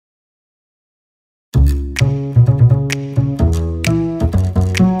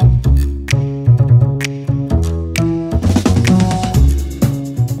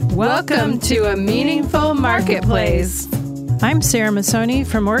to A Meaningful Marketplace. I'm Sarah Masoni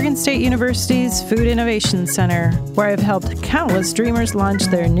from Oregon State University's Food Innovation Center, where I've helped countless dreamers launch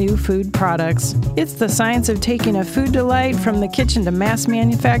their new food products. It's the science of taking a food delight from the kitchen to mass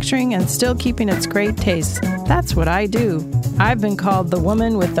manufacturing and still keeping its great taste. That's what I do. I've been called the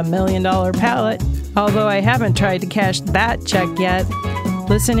woman with the $1 million palate, although I haven't tried to cash that check yet.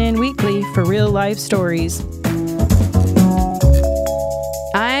 Listen in weekly for real-life stories.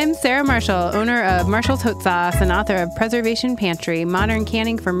 I'm Sarah Marshall, owner of Marshall's Hot Sauce and author of Preservation Pantry, modern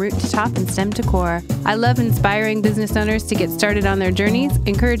canning from root to top and stem to core. I love inspiring business owners to get started on their journeys,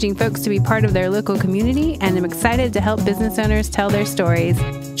 encouraging folks to be part of their local community, and I'm excited to help business owners tell their stories.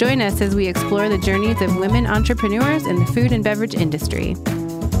 Join us as we explore the journeys of women entrepreneurs in the food and beverage industry.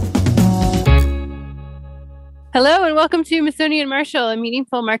 Hello and welcome to Masoni and Marshall, A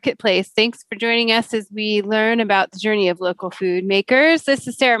Meaningful Marketplace. Thanks for joining us as we learn about the journey of local food makers. This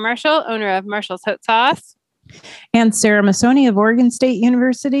is Sarah Marshall, owner of Marshall's Hot Sauce. And Sarah Masoni of Oregon State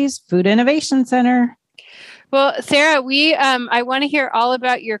University's Food Innovation Center. Well, Sarah, I want to hear all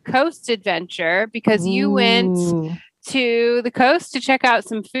about your coast adventure because you went to the coast to check out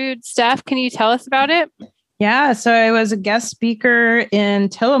some food stuff. Can you tell us about it? Yeah, so I was a guest speaker in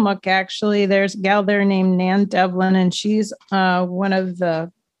Tillamook, actually. There's a gal there named Nan Devlin, and she's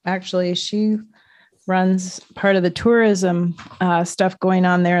she runs part of the tourism stuff going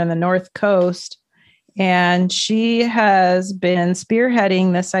on there in the North Coast. And she has been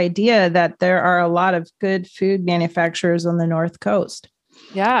spearheading this idea that there are a lot of good food manufacturers on the North Coast.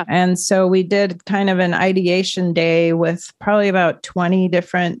 Yeah. And so we did kind of an ideation day with probably about 20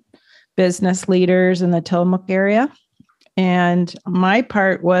 different business leaders in the Tillamook area. And my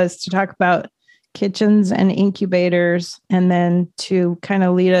part was to talk about kitchens and incubators, and then to kind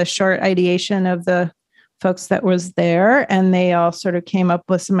of lead a short ideation of the folks that was there. And they all sort of came up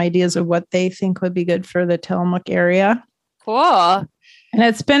with some ideas of what they think would be good for the Tillamook area. Cool. And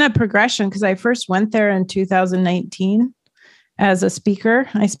it's been a progression because I first went there in 2019 as a speaker.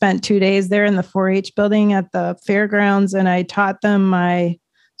 I spent 2 days there in the 4-H building at the fairgrounds, and I taught them my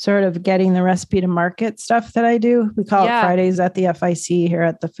sort of getting the recipe to market stuff that I do. We call it Fridays at the FIC here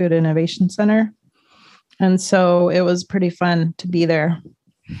at the Food Innovation Center. And so it was pretty fun to be there.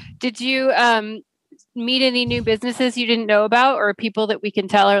 Did you meet any new businesses you didn't know about or people that we can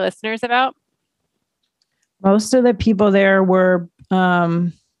tell our listeners about? Most of the people there were I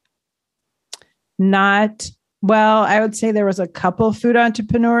would say there was a couple food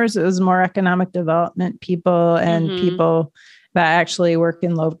entrepreneurs. It was more economic development people and people that actually work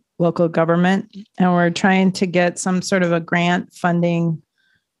in local government. And we're trying to get some sort of a grant funding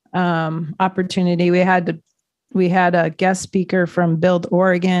opportunity. We had a guest speaker from Build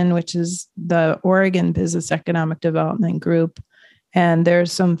Oregon, which is the Oregon Business Economic Development Group. And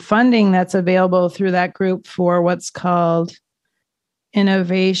there's some funding that's available through that group for what's called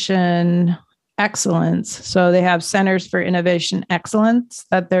Innovation Excellence. So they have centers for innovation excellence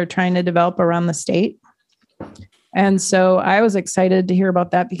that they're trying to develop around the state. And so I was excited to hear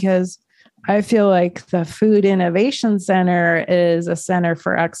about that because I feel like the Food Innovation Center is a center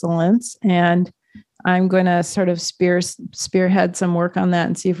for excellence. And I'm going to sort of spearhead some work on that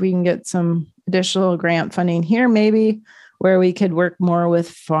and see if we can get some additional grant funding here, maybe where we could work more with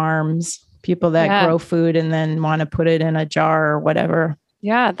farms, people that grow food and then want to put it in a jar or whatever.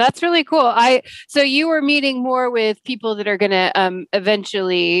 Yeah, that's really cool. So you were meeting more with people that are going to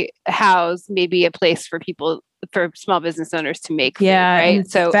eventually house maybe a place for small business owners to make food, right?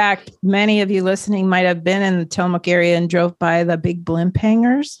 In fact, many of you listening might have been in the Tillamook area and drove by the big blimp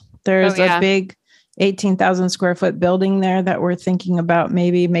hangars. There's a big 18,000 square foot building there that we're thinking about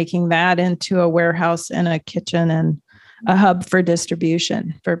maybe making that into a warehouse and a kitchen and a hub for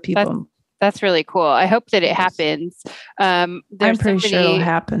distribution for people. That's really cool. I hope that it happens. I'm pretty sure it'll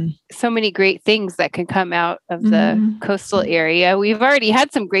happen. So many great things that can come out of the coastal area. We've already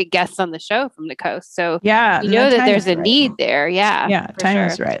had some great guests on the show from the coast. So you know that there's a need there. Yeah. Yeah. Time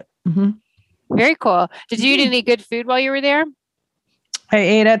is right. Mm-hmm. Very cool. Did you eat any good food while you were there? I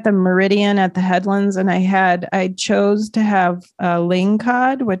ate at the Meridian at the Headlands, and I chose to have ling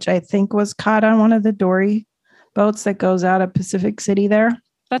cod, which I think was caught on one of the dory boats that goes out of Pacific City there.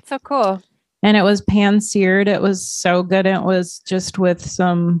 That's so cool. And it was pan-seared. It was so good. It was just with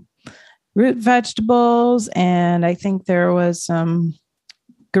some root vegetables. And I think there was some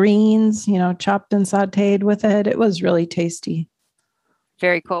greens, chopped and sauteed with it. It was really tasty.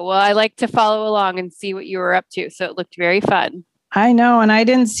 Very cool. Well, I like to follow along and see what you were up to. So it looked very fun. I know. And I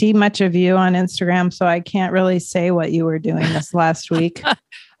didn't see much of you on Instagram, so I can't really say what you were doing this last week.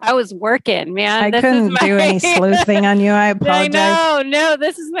 I was working, man. I couldn't do any sleuthing on you. I apologize. No,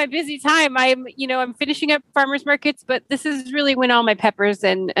 this is my busy time. I'm finishing up farmers markets, but this is really when all my peppers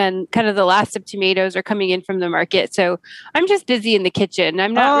and kind of the last of tomatoes are coming in from the market. So I'm just busy in the kitchen.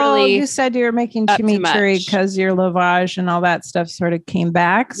 I'm not really. You said you were making chimichurri because your lavage and all that stuff sort of came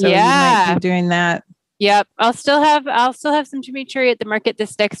back. So you might be doing that. Yep. I'll still have some chimichurri at the market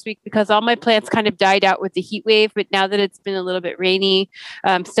this next week because all my plants kind of died out with the heat wave. But now that it's been a little bit rainy,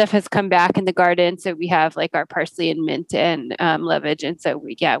 stuff has come back in the garden. So we have like our parsley and mint and lovage. And so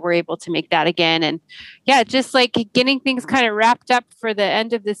we're able to make that again. And just like getting things kind of wrapped up for the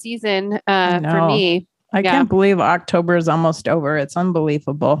end of the season for me. I can't believe October is almost over. It's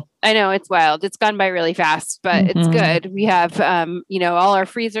unbelievable. I know, it's wild. It's gone by really fast, but it's good. We have, all our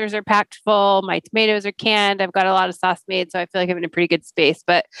freezers are packed full. My tomatoes are canned. I've got a lot of sauce made, so I feel like I'm in a pretty good space,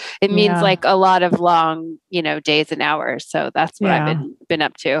 but it means like a lot of long, days and hours. So that's what I've been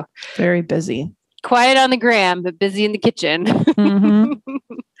up to. Very busy. Quiet on the gram, but busy in the kitchen.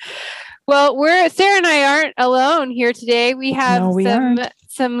 Well, Sarah and I aren't alone here today. We have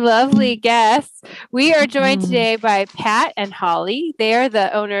some lovely guests. We are joined today by Pat and Holly. They are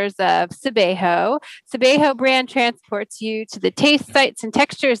the owners of Sabeho. Sabeho brand transports you to the taste, sights, and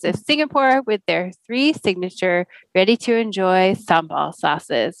textures of Singapore with their 3 signature ready-to-enjoy sambal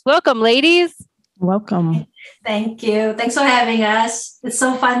sauces. Welcome, ladies. Welcome. Thank you. Thanks for having us. It's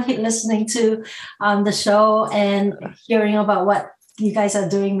so fun listening to the show and hearing about what you guys are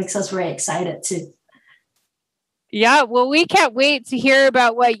doing makes us very excited too. Yeah, well, we can't wait to hear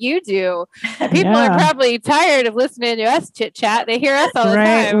about what you do. People are probably tired of listening to us chit chat. They hear us all the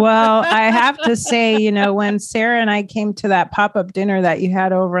time. Well, I have to say, when Sarah and I came to that pop-up dinner that you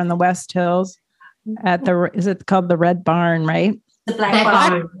had over in the West Hills at is it called the Red Barn, right? The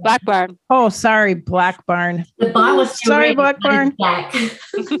Black Barn. Oh, sorry, Black Barn. The barn was sorry, Black Barn. Black.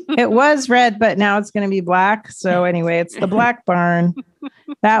 It was red, but now it's going to be black. So anyway, it's the Black Barn.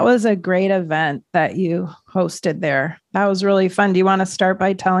 That was a great event that you hosted there. That was really fun. Do you want to start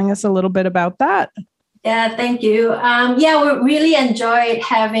by telling us a little bit about that? Yeah, thank you. We really enjoyed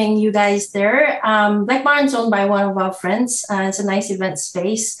having you guys there. Black Barn is owned by one of our friends. It's a nice event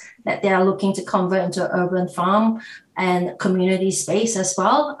space that they are looking to convert into an urban farm and community space as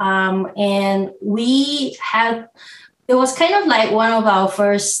well. And it was kind of like one of our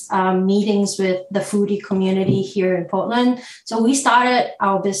first meetings with the foodie community here in Portland. So we started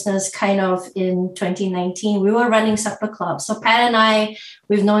our business kind of in 2019. We were running supper clubs. So Pat and I,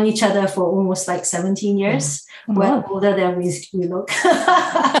 we've known each other for almost like 17 years. We're older than we look.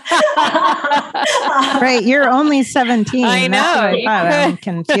 Right, you're only 17. I know. I'm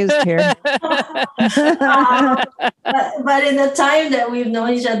confused here. But in the time that we've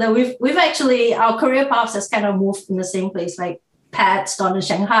known each other, we've actually, our career paths has kind of moved in the same place. Like Pat started in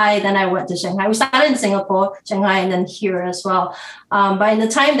Shanghai, then I went to Shanghai. We started in Singapore, Shanghai, and then here as well. But in the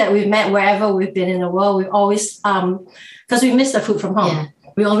time that we've met, wherever we've been in the world, we've always, because we miss the food from home. Yeah.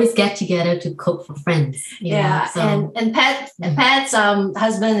 We always get together to cook for friends. And Pat's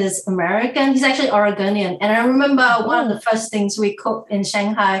husband is American. He's actually Oregonian. And I remember one of the first things we cooked in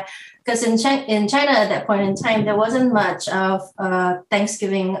Shanghai, because in China at that point in time, there wasn't much of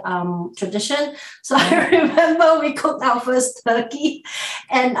Thanksgiving tradition. So I remember we cooked our first turkey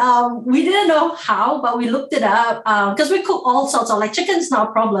and we didn't know how, but we looked it up because we cook all sorts of, like chicken's not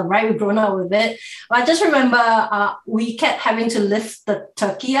a problem, right? We've grown up with it. But I just remember we kept having to lift the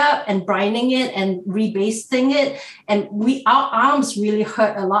turkey up and brining it and rebasting it. And our arms really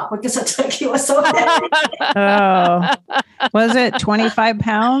hurt a lot because the turkey was so heavy. Oh, was it 25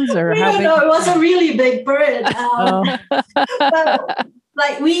 pounds or how big? No, it was a really big bird. But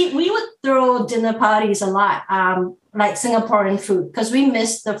like we would throw dinner parties a lot, like Singaporean food, because we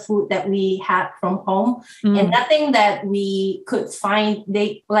missed the food that we had from home and nothing that we could find.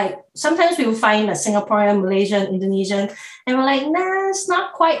 Sometimes we would find a Singaporean, Malaysian, Indonesian, and we're like, nah, it's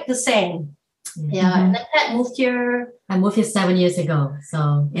not quite the same. Yeah, and then Pat moved here. I moved here 7 years ago,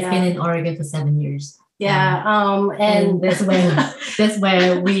 so it's been in Oregon for 7 years. And that's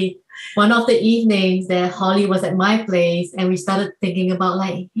where we. One of the evenings that Holly was at my place, and we started thinking about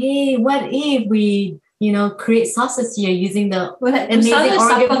like, hey, what if we, create sauces here using the amazing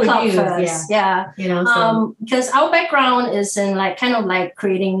Oregon produce? Because our background is in like kind of like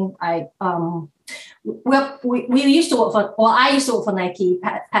creating like we used to work for, I used to work for Nike.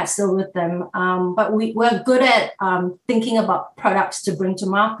 Pat's still with them, but we're good at thinking about products to bring to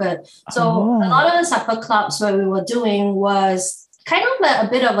market. So a lot of the supper clubs where we were doing was kind of a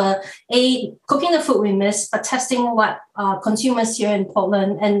bit of a cooking the food we miss, but testing what consumers here in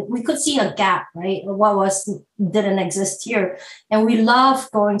Portland, and we could see a gap, right? Didn't exist here. And we love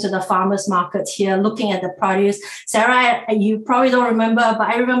going to the farmers market here, looking at the produce. Sarah, you probably don't remember, but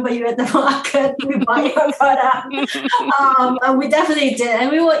I remember you at the market. We bought your product. And we definitely did.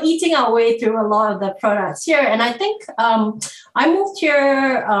 And we were eating our way through a lot of the products here. And I think I moved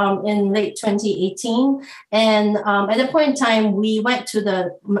here in late 2018. And at that point in time, we went to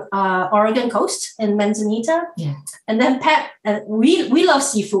the Oregon coast in Manzanita. Yeah. And then Pat, we love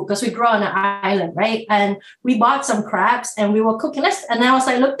seafood because we grow on an island, right? And we bought some crabs and we were cooking. And I was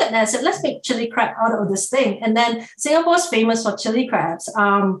like, looked at that and said, let's make chili crab out of this thing. And then Singapore's famous for chili crabs.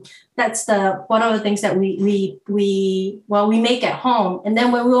 That's one of the things that we make at home. And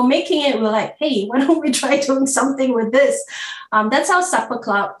then when we were making it, we were like, hey, why don't we try doing something with this? That's how Supper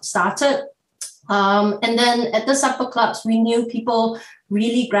Club started. And then at the supper clubs, we knew people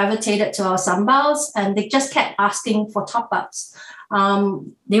really gravitated to our sambals and they just kept asking for top-ups.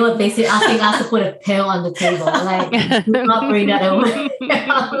 They were basically asking us to put a pail on the table, like, do not bring that away.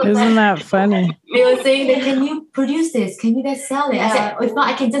 Isn't that funny? They were saying that, can you produce this? Can you guys sell it? Yeah. I said, if not,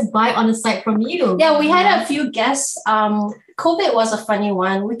 I can just buy it on the site from you. Yeah, we had a few guests. COVID was a funny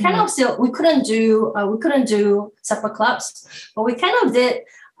one. We kind of we couldn't do supper clubs, but we kind of did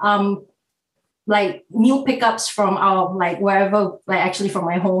like meal pickups from our wherever, actually from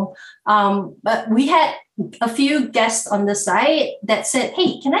my home. But we had a few guests on the site that said,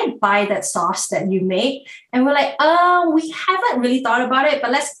 hey, can I buy that sauce that you make? And we're like, we haven't really thought about it,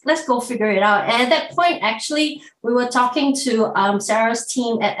 but let's go figure it out. And at that point, actually, we were talking to Sarah's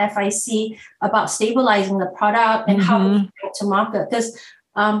team at FIC about stabilizing the product and how we get to market. Because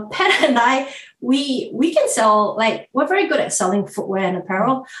Pat and I, we can sell, we're very good at selling footwear and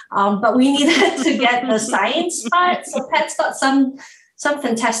apparel, but we needed to get the science part. So Pat's got some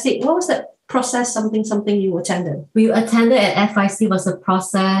fantastic, what was that process, something you attended? We attended at FIC was a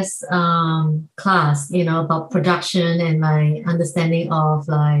process class, about production and understanding of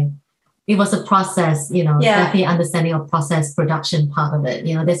it was a process, definitely understanding of process production part of it.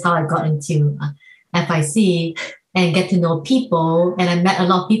 That's how I got into FIC. And get to know people. And I met a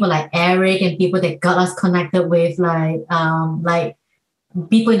lot of people like Eric and people that got us connected with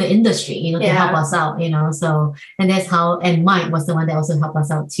people in the industry, to help us out, So, and that's how, and Mike was the one that also helped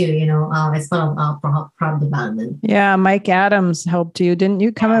us out too, as part of our product development. Yeah, Mike Adams helped you. Didn't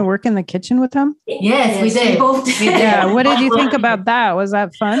you come and work in the kitchen with him? Yes, we did. We both did. Yeah, what did you think about that? Was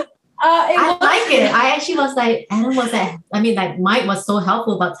that fun? I like it. I actually was Mike was so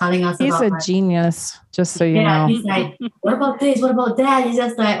helpful about telling us. He's a genius, just so you know. He's like, what about this? What about that? He's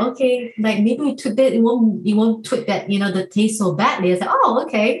just like, okay, maybe we tweak that. It won't tweak that, the taste so badly. I said, oh,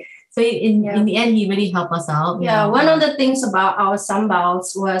 okay. So in the end, he really helped us out. Yeah, one of the things about our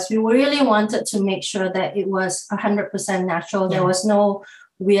sambals was we really wanted to make sure that it was 100% natural. There was no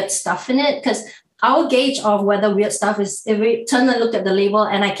weird stuff in it, because our gauge of whether weird stuff is if we turn and look at the label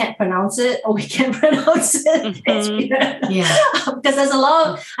and I can't pronounce it or we can't pronounce it, it's weird. Yeah. Because there's a lot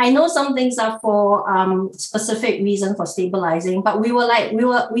of, I know some things are for specific reason for stabilizing, but we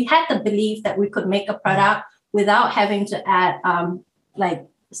had the belief that we could make a product without having to add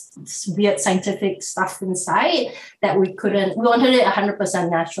weird scientific stuff inside that we wanted it 100%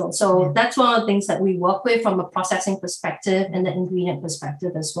 natural. So that's one of the things that we work with from a processing perspective and the ingredient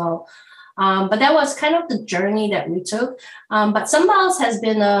perspective as well. But that was kind of the journey that we took. But sambals has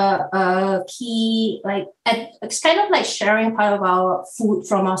been a key, it's kind of like sharing part of our food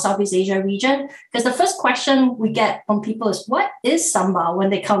from our Southeast Asia region. Because the first question we get from people is, what is sambal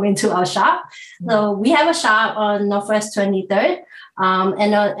when they come into our shop? So we have a shop on Northwest 23rd.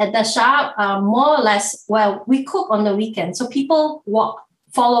 And at the shop, more or less, we cook on the weekend. So people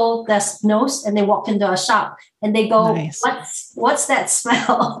follow the nose and they walk into a shop and they go, nice. What's that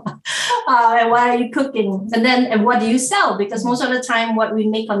smell? And why are you cooking? And what do you sell? Because most of the time what we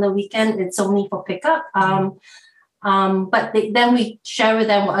make on the weekend, it's only for pickup. But then we share with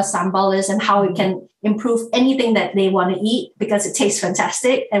them what a sambal is and how it can improve anything that they want to eat, because it tastes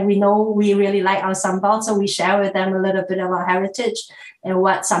fantastic. And we know we really like our sambal. So we share with them a little bit of our heritage and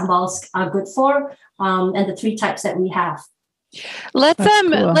what sambals are good for, and the 3 types that we have.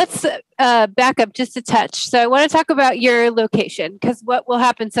 Let's back up just a touch. So I want to talk about your location, because what will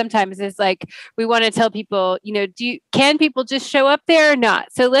happen sometimes is we want to tell people, can people just show up there or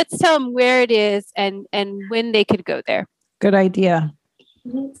not? So let's tell them where it is and when they could go there. Good idea.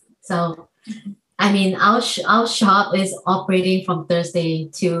 So, our shop is operating from Thursday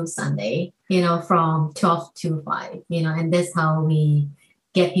to Sunday, from 12 to 5, and that's how we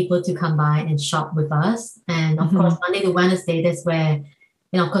get people to come by and shop with us. And of course, Monday to Wednesday, that's where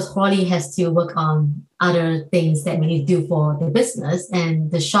And of course, Crawley has to work on other things that we need to do for the business, and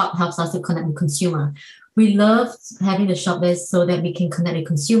the shop helps us to connect with consumer. We love having the shop there so that we can connect with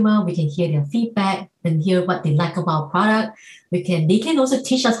consumer, we can hear their feedback and hear what they like about our product. They can also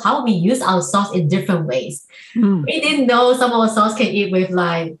teach us how we use our sauce in different ways. We didn't know some of our sauce can eat with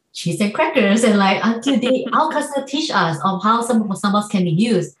like cheese and crackers, and like until our customer teach us of how some of our sambals can be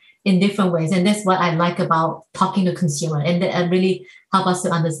used in different ways. And that's what I like about talking to consumer, and that really help us to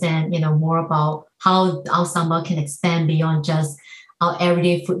understand, more about how our sambal can expand beyond just our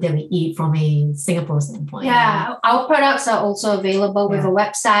everyday food that we eat from a Singapore standpoint. Yeah, our products are also available with a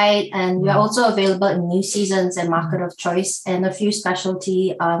website, and we're also available in New Seasons and Market of Choice, and a few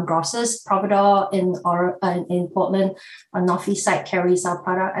specialty grocers. Providor in Portland on Northeast side carries our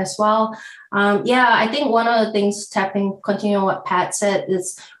product as well. I think one of the things continuing what Pat said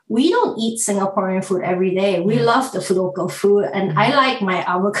is, we don't eat Singaporean food every day. We love the local food, and I like my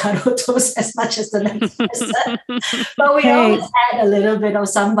avocado toast as much as the next person. But we always add a little bit of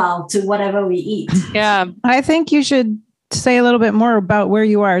sambal to whatever we eat. Yeah. I think you should say a little bit more about where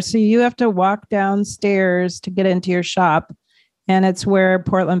you are. So you have to walk downstairs to get into your shop, and it's where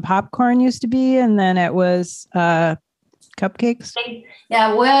Portland Popcorn used to be, and then it was Cupcakes.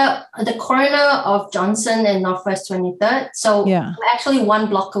 Yeah, we're at the corner of Johnson and Northwest 23rd. So we're actually 1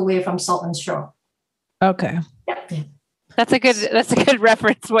 block away from Salt and Straw. Okay. Yep. That's a good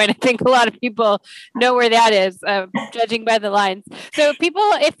reference point. I think a lot of people know where that is, judging by the lines. So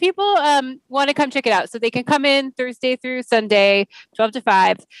if people want to come check it out, so they can come in Thursday through Sunday, 12 to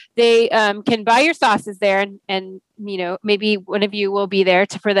 5. They can buy your sauces there, and maybe one of you will be there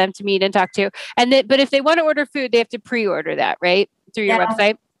for them to meet and talk to. But if they want to order food, they have to pre-order that, right? Through your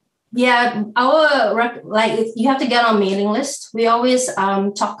website? Yeah, you have to get on mailing list. We always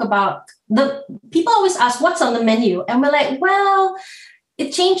talk about people always ask what's on the menu, and we're like, well,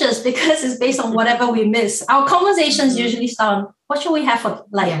 it changes because it's based on whatever we miss. Our conversations usually start, what should we have for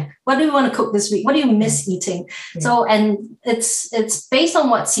what do we want to cook this week? What do you miss eating? Yeah. So, and it's based on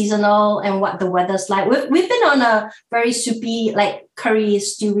what's seasonal and what the weather's like. We've been on a very soupy, like curry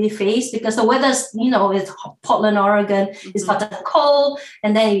stewy phase because the weather's, it's Portland, Oregon. It's gotten cold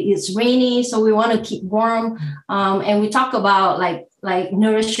and then it's rainy. So we want to keep warm. And we talk about like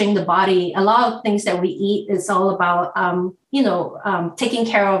nourishing the body. A lot of things that we eat is all about, taking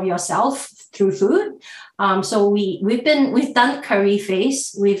care of yourself through food. So we've done curry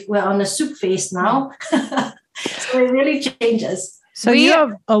phase. We're on the soup phase now. So it really changes. So you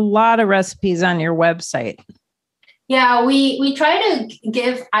have a lot of recipes on your website. Yeah, we try to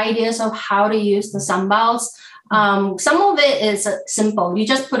give ideas of how to use the sambals. Some of it is simple. You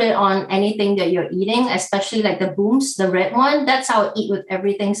just put it on anything that you're eating, especially like the booms, the red one. That's our Eat with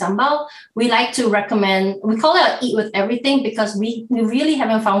Everything sambal. We like to recommend, we call it our Eat with Everything because we really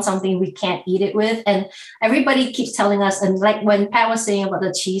haven't found something we can't eat it with. And everybody keeps telling us, and like when Pat was saying about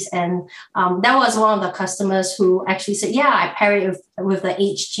the cheese, and that was one of the customers who actually said, yeah, I pair it with the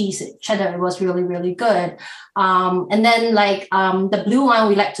aged cheese cheddar. It was really, really good. And then the blue one,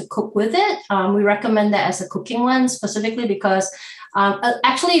 we like to cook with it. We recommend that as a cooking one specifically because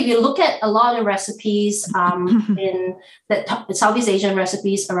actually, if you look at a lot of recipes in the Southeast Asian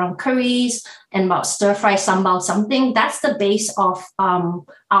recipes around curries and about stir fry sambal something, that's the base of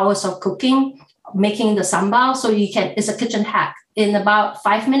hours of cooking, making the sambal. So it's a kitchen hack. In about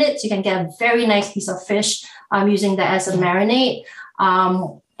 5 minutes, you can get a very nice piece of fish using that as a marinade.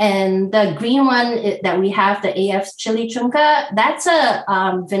 And the green one that we have, the AF chili chunka, that's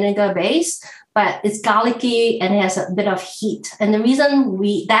a vinegar base, but it's garlicky and it has a bit of heat. And the reason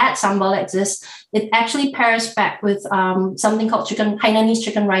that sambal exists, it actually pairs back with something called Hainanese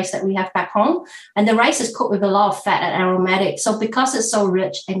chicken rice that we have back home. And the rice is cooked with a lot of fat and aromatic. So because it's so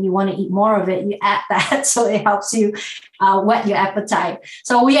rich and you want to eat more of it, you add that. So it helps you whet your appetite.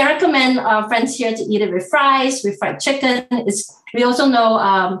 So we recommend our friends here to eat it with fries, with fried chicken. We also know,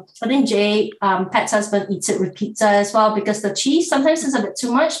 I think Jay, Pat's husband, eats it with pizza as well because the cheese sometimes is a bit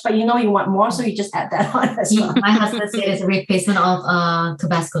too much, but you want more, so you just add that on as well. My husband said it's a replacement of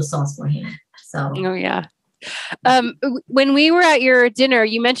Tabasco sauce for him. So. Oh yeah. When we were at your dinner,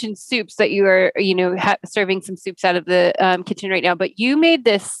 you mentioned soups that you were, serving some soups out of the kitchen right now. But you made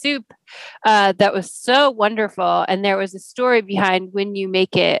this soup that was so wonderful, and there was a story behind when you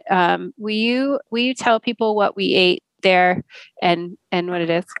make it. Will you tell people what we ate there and what it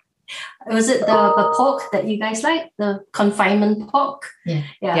is? Was it the pork that you guys like, the confinement pork?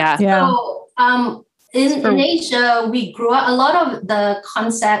 Yeah. So in Asia, we grew up, a lot of the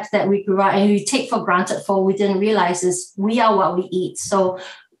concepts that we grew up and we take for granted we didn't realize is we are what we eat. So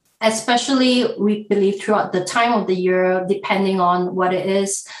especially we believe throughout the time of the year, depending on what it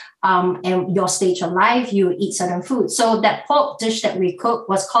is, and your stage of life, you eat certain food. So that pork dish that we cook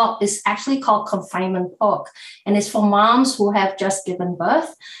is actually called confinement pork, and it's for moms who have just given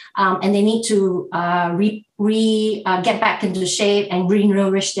birth, and they need to get back into shape and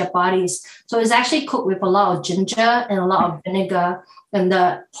re-nourish their bodies. So it's actually cooked with a lot of ginger and a lot of vinegar, and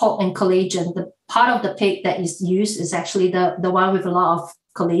the pork and collagen. The part of the pig that is used is actually the one with a lot of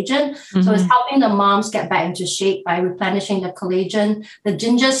collagen. Mm-hmm. So it's helping the moms get back into shape by replenishing the collagen. The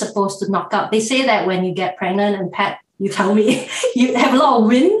ginger is supposed to knock out. They say that when you get pregnant, and Pat, you tell me, you have a lot of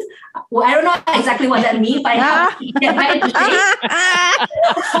wind. Well, I don't know exactly what that means, but you get back into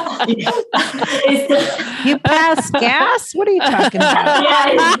shape. You pass gas? What are you talking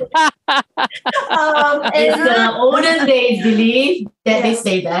about? It's the olden days belief that they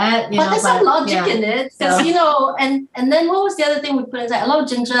say that. But there's some logic in it. Because, and then what was the other thing we put inside? A lot of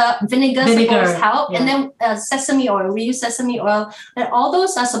ginger, vinegar supposed to help. Yeah. And then sesame oil. We use sesame oil. And all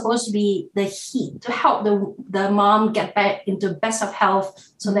those are supposed to be the heat to help the mom get back into best of health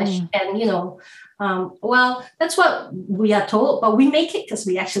so that she can, well, that's what we are told, but we make it because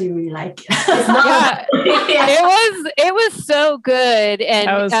we actually really like it. It's not, it was so good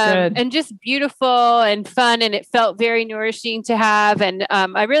and good. And just beautiful and fun, and it felt very nourishing to have, and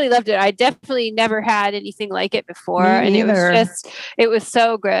I really loved it. I definitely never had anything like it before, and it was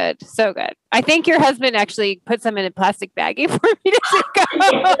so good, so good. I think your husband actually put some in a plastic baggie for me to take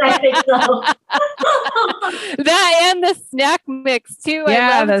yes, I think so. That and the snack mix too. Yeah,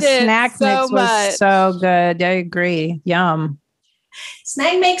 I loved the snack so mix was so good. I agree. Yum.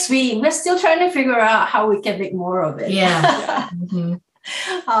 Snack mix, we're still trying to figure out how we can make more of it. Yeah. Mm-hmm.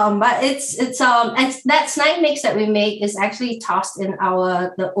 But it's and that snack mix that we make is actually tossed in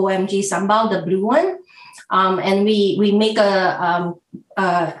the OMG sambal, the blue one. And we make a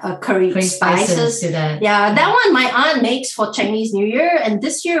curry spices to that. Yeah, that one my aunt makes for Chinese New Year, and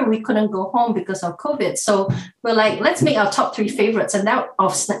this year we couldn't go home because of COVID. So we're like, let's make our top 3 favorites, and that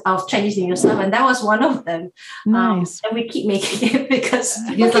of Chinese New Year stuff, and that was one of them. Nice. And we keep making it because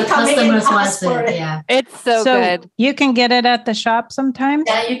the customers want it. Yeah, it's so good. You can get it at the shop sometimes.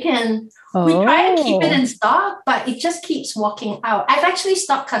 Yeah, you can. We try to keep it in stock, but it just keeps walking out. I've actually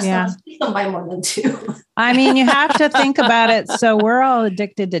stopped customers. Yeah. Please don't buy more than 2. I mean, you have to think about it. So we're all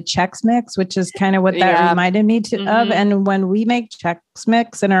addicted to Chex Mix, which is kind of what that reminded me of. And when we make Chex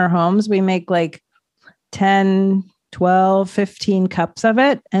Mix in our homes, we make like 10, 12, 15 cups of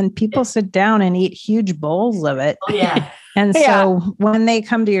it. And people sit down and eat huge bowls of it. Oh, yeah. And so when they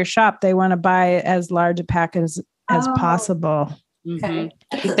come to your shop, they want to buy as large a pack as possible. Okay.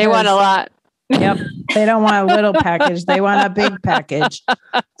 They want a lot. Yep. They don't want a little package. They want a big package.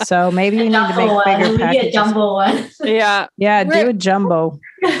 So maybe we need to make bigger packages. A jumbo one. Yeah. Yeah. Do a jumbo.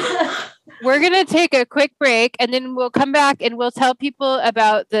 We're going to take a quick break, and then we'll come back and we'll tell people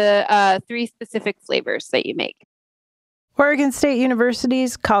about the 3 specific flavors that you make. Oregon State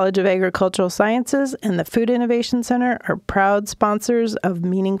University's College of Agricultural Sciences and the Food Innovation Center are proud sponsors of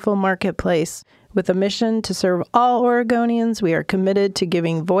Meaningful Marketplace. With a mission to serve all Oregonians, we are committed to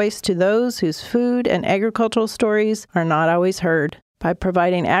giving voice to those whose food and agricultural stories are not always heard. By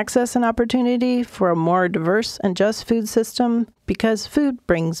providing access and opportunity for a more diverse and just food system, because food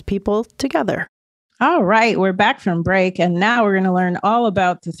brings people together. All right, we're back from break, and now we're going to learn all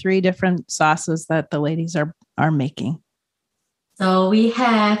about the 3 different sauces that the ladies are making. So we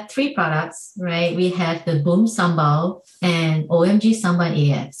have 3 products, right? We have the Boom Sambal and OMG Sambal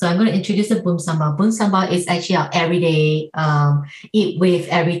AF. So I'm going to introduce the Boom Sambal. Boom Sambal is actually our everyday eat with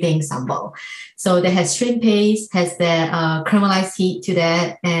everything sambal. So that has shrimp paste, has that caramelized heat to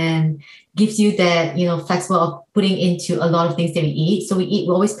that, and gives you that, flexible of putting into a lot of things that we eat. So we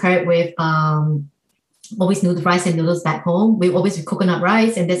always pair it with always rice and noodles back home. We always with coconut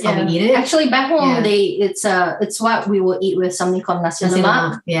rice, and that's how we eat it. Actually, back home, it's what we will eat with something called nasi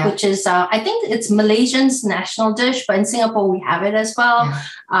lemak, which is I think it's Malaysian's national dish, but in Singapore we have it as well.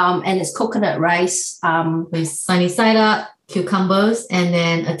 And it's coconut rice with sunny side up, cucumbers, and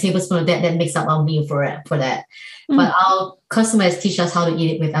then a tablespoon of that makes up our meal for that. But our customers teach us how to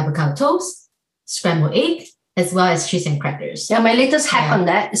eat it with avocado toast, scrambled egg, as well as cheese and crackers. Yeah, my latest hack on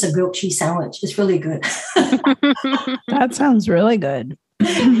that is a grilled cheese sandwich. It's really good. That sounds really good.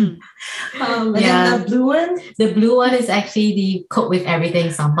 And then the blue one? The blue one is actually the cook with everything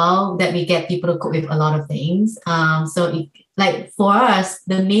sambal that we get people to cook with a lot of things. For us,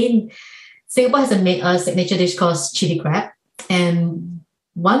 Singapore has a signature dish called chili crab. And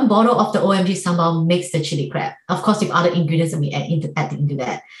one bottle of the OMG sambal makes the chili crab. Of course, with other ingredients that we add into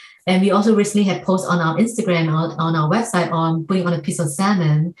that. And we also recently had posts on our Instagram, on our website, on putting on a piece of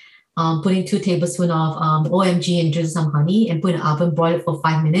salmon, putting 2 tablespoons of OMG and drizzle some honey and put in the oven, boil it for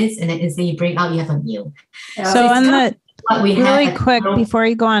 5 minutes, and then instantly you bring out, you have a meal. So on the really quick, home. before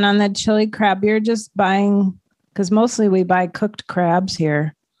you go on the chili crab, you're just buying, because mostly we buy cooked crabs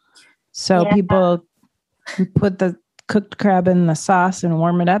here. So people put the cooked crab in the sauce and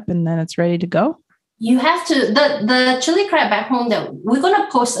warm it up, and then it's ready to go. You have to, the chili crab back home, that we're going to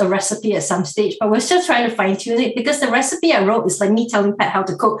post a recipe at some stage, but we're still trying to fine tune it because the recipe I wrote is like me telling Pat how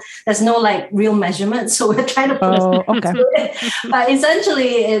to cook. There's no like real measurements. So we're trying to put it. But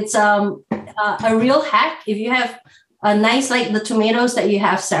essentially it's a real hack. If you have a nice, like the tomatoes that you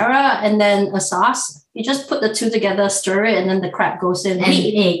have, Sarah, and then a sauce, you just put the 2 together, stir it, and then the crab goes in. And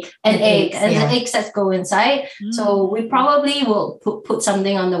egg. And the eggs that go inside. So we probably will put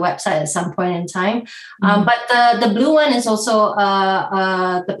something on the website at some point in time. But the blue one is also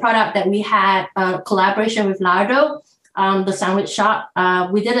the product that we had a collaboration with Lardo, the sandwich shop.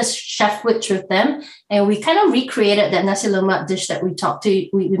 We did a chef witch with them, and we kind of recreated that nasi lemak dish that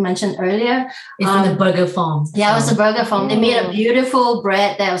we mentioned earlier. It's in the burger form. Yeah, it was a burger form. They made a beautiful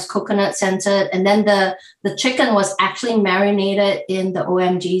bread that was coconut scented, and then the chicken was actually marinated in the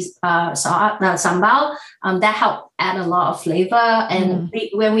OMG sambal. That helped add a lot of flavor, and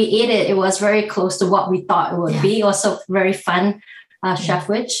when we ate it, it was very close to what we thought it would be. Also very fun, chef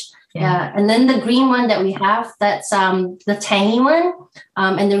witch. Yeah. And then the green one that we have, that's the tangy one.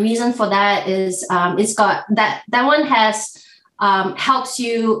 And the reason for that is it's got that one has helps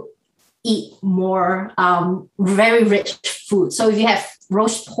you eat more very rich food. So if you have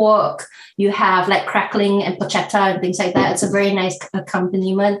roast pork, you have like crackling and pancetta and things like that. It's a very nice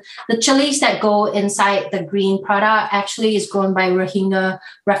accompaniment. The chilies that go inside the green product actually is grown by Rohingya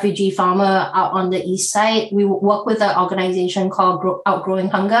refugee farmer out on the east side. We work with an organization called Outgrowing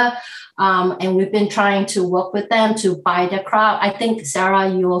Hunger. And we've been trying to work with them to buy their crop. I think, Sarah,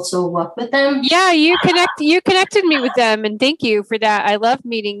 you also work with them. Yeah, you connected me with them, and thank you for that. I love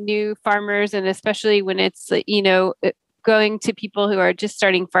meeting new farmers, and especially when it's, going to people who are just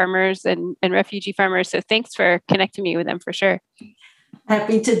starting farmers and refugee farmers. So thanks for connecting me with them for sure.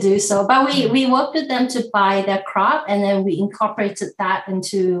 Happy to do so. But we worked with them to buy their crop, and then we incorporated that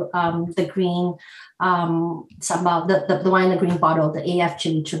into the green sambal, the one in the green bottle, the AF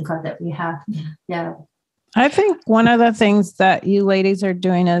chili chunka that we have. Yeah. I think one of the things that you ladies are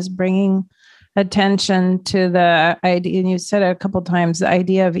doing is bringing attention to the idea, and you said it a couple of times, the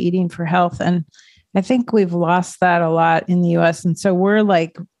idea of eating for health. And I think we've lost that a lot in the US. And so we're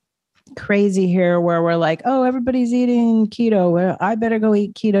like crazy here where we're like, oh, everybody's eating keto. Well, I better go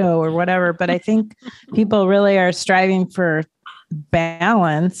eat keto or whatever. But I think people really are striving for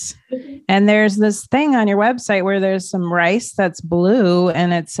balance. And there's this thing on your website where there's some rice that's blue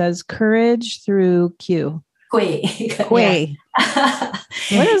and it says courage through Q. Kui. What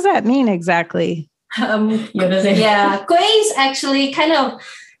does that mean exactly? Kui is actually kind of,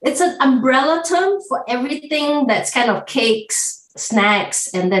 it's an umbrella term for everything that's kind of cakes, snacks,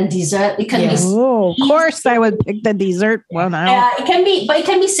 and then dessert. It can be. Oh, of course, I would pick the dessert one out. Yeah, it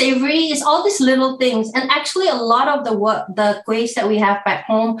can be savory. It's all these little things, and actually, a lot of the kuehs that we have back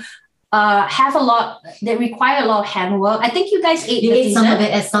home have a lot. They require a lot of handwork. I think you guys ate some of it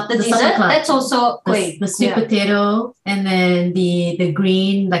as the dessert. That's also kueh. The sweet potato, and then the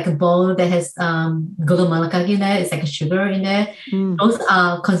green, like a bowl that has gula melaka in there. It's like a sugar in there. Those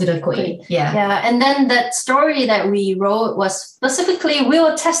are considered kueh. Yeah. And then that story that we wrote was specifically, we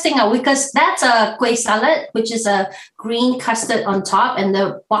were testing out, because that's a kueh salad, which is a green custard on top, and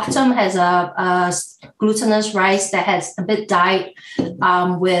the bottom has a glutinous rice that has a bit dyed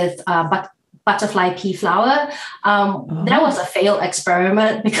with butterfly pea flour. That was a failed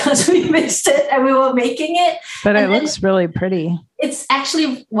experiment because we mixed it and we were making it. But it looks really pretty. It's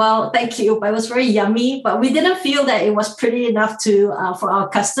actually, well, thank you, but it was very yummy. But we didn't feel that it was pretty enough to for our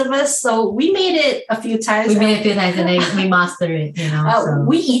customers. So we made it a few times. And then we mastered it, so.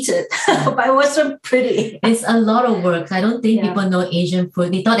 We eat it, but it wasn't pretty. It's a lot of work. I don't think people know Asian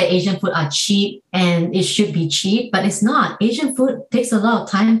food. They thought that Asian food are cheap and it should be cheap, but it's not. Asian food takes a lot of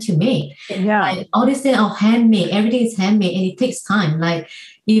time to make. Yeah. Like, all these things are handmade. Everything is handmade and it takes time. Like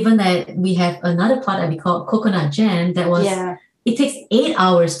even that we have another product we call coconut jam that was... It takes 8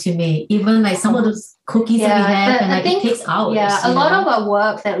 hours to make. Even like some of those cookies that we have, but and I think it takes hours. a lot of our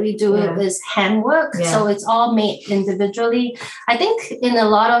work that we do is handwork, so it's all made individually. I think in a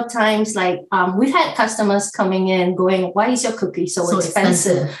lot of times, like we've had customers coming in going, "Why is your cookie so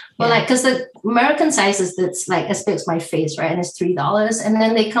expensive?" Well, like because the American size is that's like as big as my face, right? And it's $3. And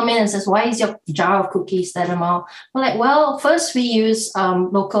then they come in and says, "Why is your jar of cookies that amount?" We're like, "Well, first we use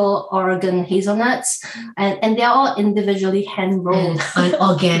local Oregon hazelnuts, and they're all individually hand rolled and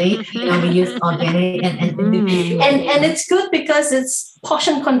organic. We use organic and it's good because it's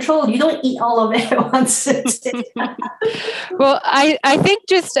portion control. You don't eat all of it at once." Well, I think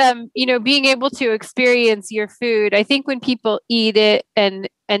just being able to experience your food, I think when people eat it and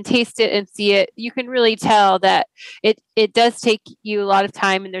taste it and see it, you can really tell that it does take you a lot of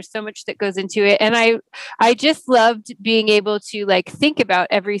time, and there's so much that goes into it. And I just loved being able to like think about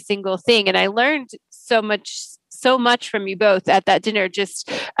every single thing, and I learned so much from you both at that dinner, just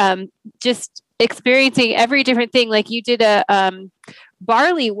experiencing every different thing. Like you did a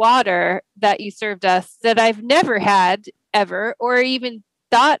barley water that you served us that I've never had ever or even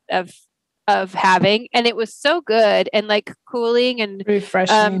thought of having, and it was so good and like cooling and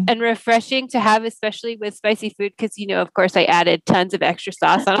refreshing to have, especially with spicy food, because of course I added tons of extra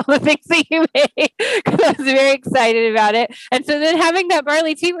sauce on all the things that you made because I was very excited about it. And so then having that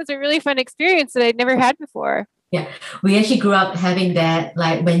barley tea was a really fun experience that I'd never had before. Yeah, we actually grew up having that.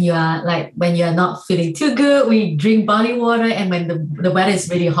 Like when you are not feeling too good, we drink barley water, and when the weather is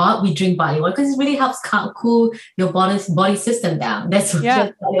really hot, we drink barley water because it really helps cool your body system down. That's what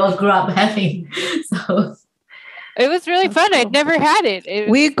we all grew up having. So it was really fun. I'd never had it.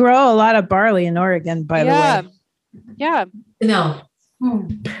 We grow a lot of barley in Oregon, by the way. Yeah. No.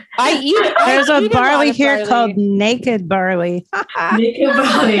 There's a barley here called naked barley. Naked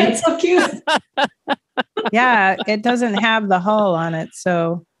barley. That's so cute. Yeah, it doesn't have the hull on it.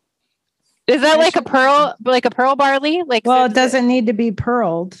 So is that like a pearl barley? Well, it doesn't need to be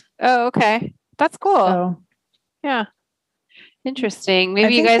pearled. Oh, okay. That's cool. So, yeah. Interesting.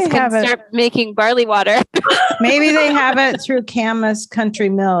 Maybe you guys can start making barley water. Maybe they have it through Camas Country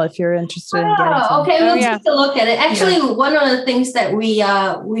Mill if you're interested in getting some. Okay, we'll take a look at it. Actually, one of the things that we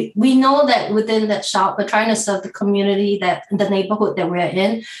know that within that shop, we're trying to serve the community that the neighborhood that we're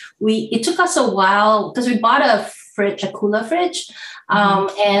in. It took us a while because we bought a cooler fridge.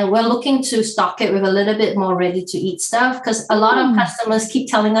 And we're looking to stock it with a little bit more ready to eat stuff because a lot of customers keep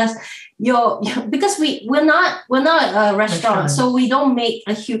telling us, because we're not a restaurant, so we don't make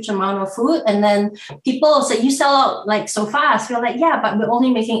a huge amount of food. And then people say, "You sell out like so fast." We're like, "Yeah, but we're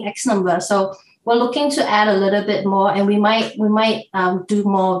only making X number." So we're looking to add a little bit more, and we might do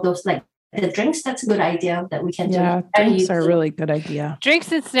more of those like the drinks. That's a good idea that we can do. Yeah, drinks are a really good idea.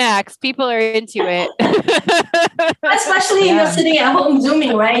 Drinks and snacks, people are into it. Especially if you're sitting at home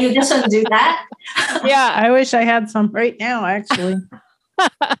Zooming, right? You just want to do that. Yeah, I wish I had some right now, actually.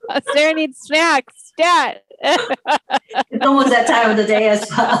 Sarah needs snacks. Stat. It's almost that time of the day as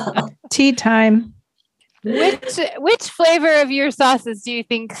well. Tea time. Which flavor of your sauces do you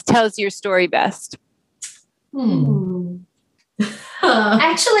think tells your story best?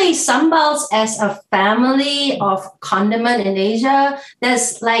 Actually, sambals as a family of condiment in Asia,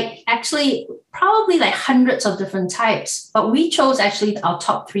 there's probably hundreds of different types, but we chose actually our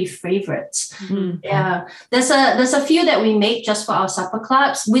top 3 favorites. Yeah, there's a few that we make just for our supper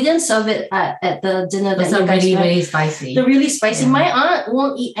clubs. We didn't serve it at the dinner. Those are really spicy. They're really spicy. My aunt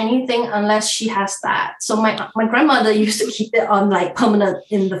won't eat anything unless she has that. So my grandmother used to keep it on permanent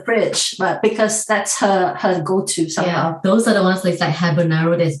in the fridge, but because that's her go-to somehow. Yeah, those are the ones like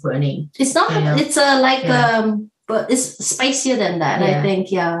habanero that's burning. It's not. It's but it's spicier than that. I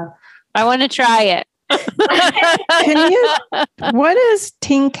think. Yeah. I want to try it. What is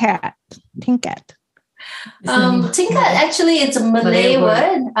tingkat? Tingkat. Tingkat actually it's a Malay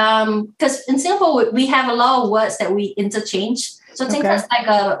word. Because in Singapore we have a lot of words that we interchange. So tingkat's like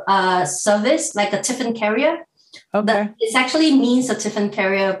a service, like a tiffin carrier. Okay. It actually means a tiffin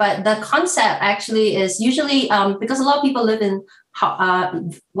carrier, but the concept actually is usually because a lot of people live in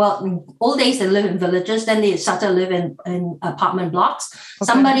in old days they live in villages, then they started to live in apartment blocks.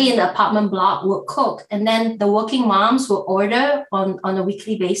 Somebody in the apartment block would cook, and then the working moms will order on a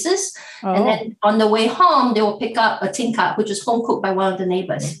weekly basis, and then on the way home they will pick up a tingkat, which is home cooked by one of the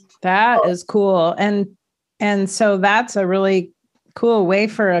neighbors. That is cool, and so that's a really cool way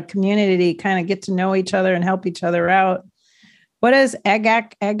for a community to kind of get to know each other and help each other out. What is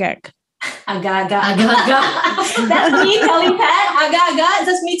agak? Aga-aga. That's me telling Pat, aga.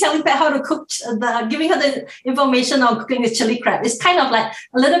 That's me telling Pat how to cook, giving her the information on cooking the chili crab. It's kind of like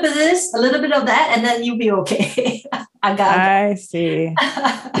a little bit of this, a little bit of that, and then you'll be okay. Aga. I see.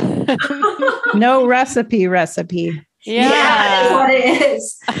 No recipe. Yeah. That's what it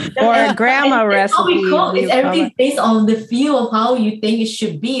is. Or a grandma recipe. How we cook is we call everything it. based on the feel of how you think it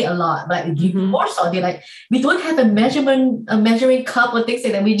should be a lot. Like give more salt. Like we don't have a measuring cup or things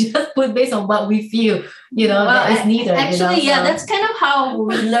like that. We just put based on what we feel, that is needed. Actually, that's kind of how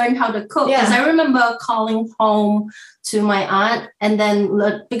we learned how to cook. Because I remember calling home to my aunt, and then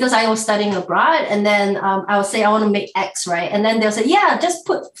because I was studying abroad, and then I would say I want to make X, right? And then they'll say, yeah, just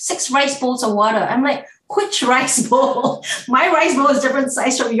put 6 rice bowls of water. I'm like, which rice bowl? My rice bowl is different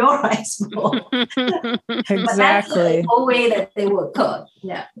size from your rice bowl. Exactly. But that's the whole way that they would cook.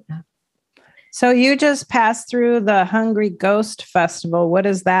 Yeah. So you just passed through the Hungry Ghost Festival. What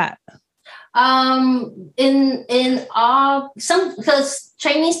is that? Because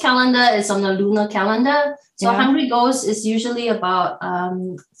Chinese calendar is on the lunar calendar. So Hungry Ghost is usually about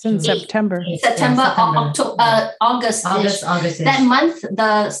it's in September. October, August. August. That month,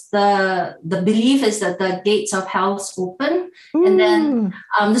 the belief is that the gates of hell's open, and then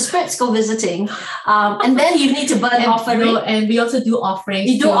the spirits go visiting, and then you need to burn offering. And we also do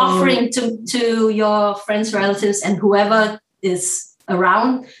offerings. You do offering to your friends, relatives, and whoever is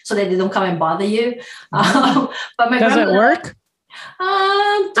around, so that they don't come and bother you. But my Does it work?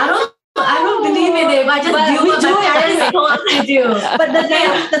 I don't believe in it. I just do what my parents told us to do. But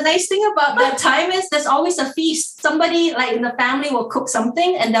the nice thing about that time is there's always a feast. Somebody like in the family will cook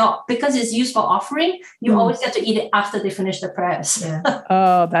something, and because it's used for offering, you always get to eat it after they finish the prayers. Yeah.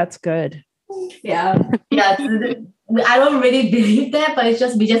 Oh, that's good. Yeah. I don't really believe that, but we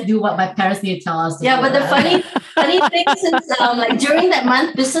just do what my parents need to tell us. But the funny thing is, like during that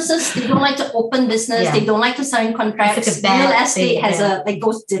month, businesses, they don't like to open business. They don't like to sign contracts. Like real estate has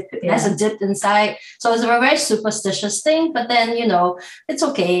has a dip inside. So it's a very superstitious thing. But then, it's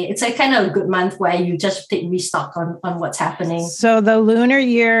okay. It's a kind of a good month where you just take restock on what's happening. So the lunar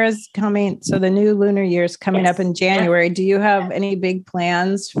year is coming. So the new lunar year is coming up in January. Do you have any big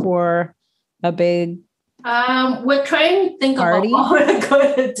plans for a big we're trying to think party? About what we're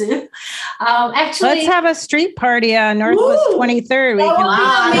going to do. Actually, let's have a street party on Northwest 23rd. We can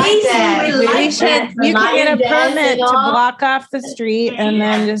you can get a permit to block off the street and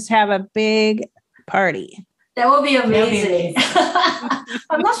then just have a big party. That would be amazing.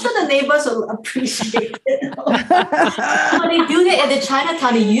 I'm not sure the neighbors will appreciate it. They do that at the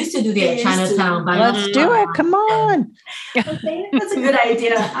Chinatown. They used to do that at Chinatown. Let's do it. Come on. Okay, that's a good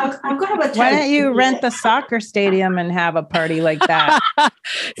idea. I'm going to have a Why don't you rent the soccer stadium and have a party like that?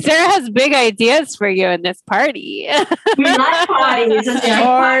 Sarah has big ideas for you in this party. We like parties.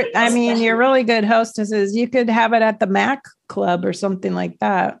 Or, I mean, you're really good hostesses. You could have it at the Mac Club or something like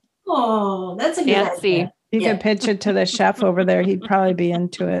that. Oh, that's a good idea. You could pitch it to the chef over there. He'd probably be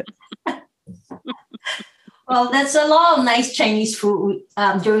into it. Well, there's a lot of nice Chinese food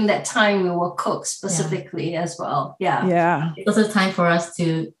during that time we will cook specifically as well. Yeah. It's also time for us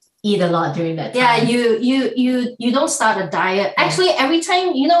to eat a lot during that time. Yeah, you don't start a diet. Actually, every time,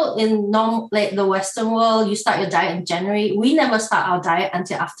 in the Western world, you start your diet in January. We never start our diet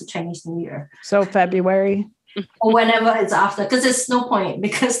until after Chinese New Year. So February. Or whenever it's after, because there's no point,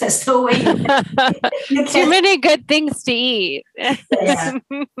 because there's no way you too many good things to eat. Yeah.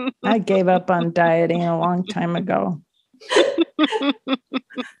 I gave up on dieting a long time ago.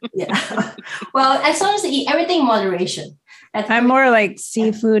 Yeah. Well, as long as you eat everything in moderation. I'm more like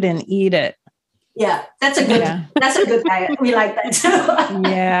seafood and eat it. Yeah, that's a good diet. We like that too.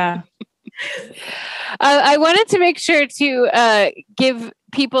 Yeah. I wanted to make sure to give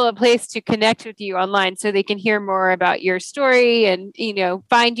people a place to connect with you online so they can hear more about your story and,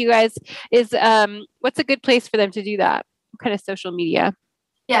 find you guys. What's a good place for them to do that? What kind of social media?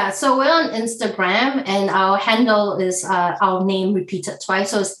 Yeah, so we're on Instagram and our handle is our name repeated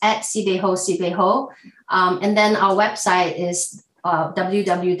twice. So it's at sibeho. And then our website is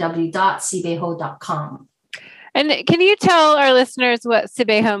www.sibeho.com. And can you tell our listeners what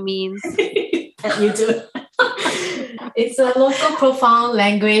Sibeho means? You do. It's a local profound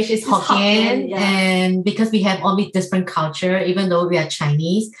language. It's Hokkien. And because we have all these different culture, even though we are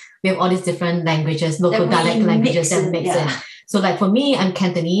Chinese, we have all these different languages, local dialect languages that mix in. So like for me, I'm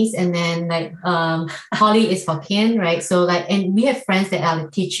Cantonese, and then like Holly is Hokkien, right? So and we have friends that I'll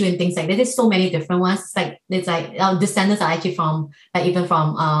teach you and things like that. There's so many different ones. It's like our descendants are actually from even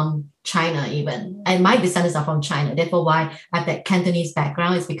from China even. And my descendants are from China. Therefore, why I have that Cantonese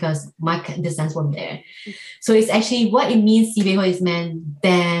background is because my descendants were there. So it's actually what it means, Sibeho is meant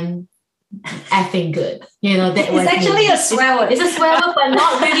them effing good. That It's actually a swear word. It's a swear word, but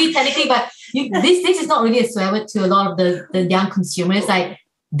not really technically. But this is not really a swear word to a lot of the young consumers. Like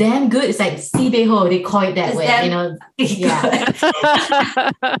damn good. It's like sibeho. They call it that way. Yeah.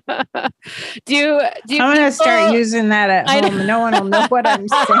 do you I'm gonna start using that at home. No one will know what I'm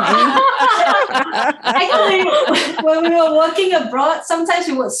saying. Actually, when we were working abroad, sometimes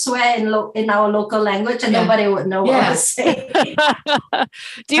we would swear in our local language and nobody would know what we're saying. I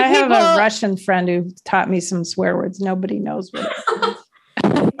have a Russian friend who taught me some swear words. Nobody knows what it is.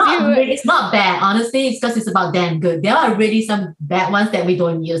 It's not bad, honestly. It's because it's about damn good. There are really some bad ones that we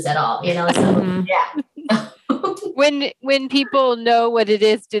don't use at all. So yeah. When people know what it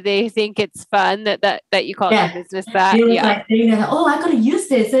is, do they think it's fun that you call your business that? Like saying that, oh, I gotta use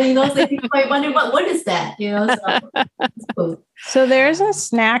this. And so people might wonder what is that? So it's cool. So there's a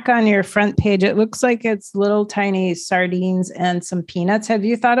snack on your front page. It looks like it's little tiny sardines and some peanuts. Have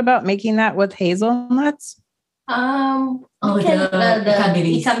you thought about making that with hazelnuts? The ikan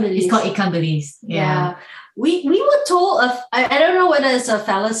bilis. It's called ikan bilis. Yeah. We were told I don't know whether it's a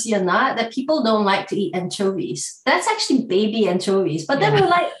fallacy or not, that people don't like to eat anchovies. That's actually baby anchovies. But then we're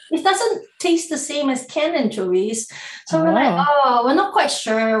like, it doesn't taste the same as canned anchovies. So we're like, we're not quite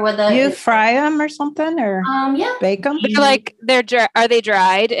sure whether you fry them or something or bake them. Are they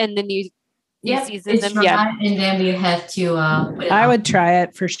dried and then you season them? And then we have to I would try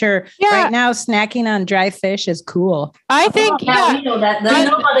it for sure. Right now, snacking on dry fish is cool. I think we know that.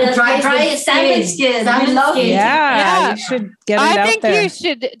 The dry salmon skin. We love it. Yeah, you should get it out there. You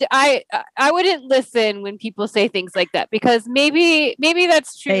should. I wouldn't listen when people say things like that, because maybe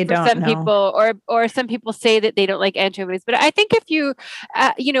that's true for some people, or some people say that they don't like anchovies. But I think if you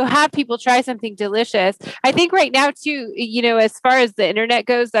have people try something delicious, I think right now too, as far as the internet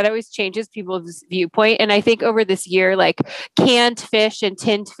goes, that always changes people's viewpoint. And I think over this year, like canned fish and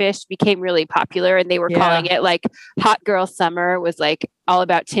tinned fish became really popular, and they were calling it like hot girl summer was like all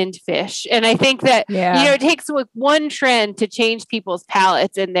about tinned fish. And I think that it takes one trend to change people's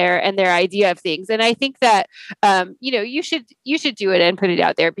palates and their idea of things. And I think that you should do it and put it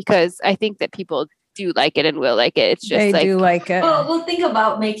out there, because I think that people do like it and will like it. It's just they do like it. Well, we'll think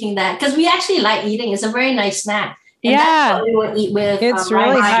about making that, because we actually like eating. It's a very nice snack. And that's what we would eat with. It's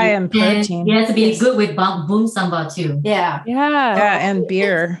really high in protein. It has to be good with boom sambal too. Yeah, and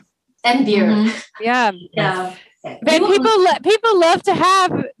beer. Mm-hmm. Yeah. And people love to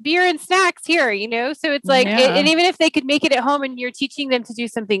have beer and snacks here, so it's like, and even if they could make it at home and you're teaching them to do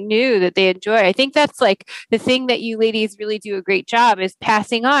something new that they enjoy, I think that's like the thing that you ladies really do a great job, is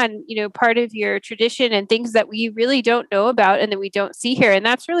passing on, part of your tradition and things that we really don't know about and that we don't see here. And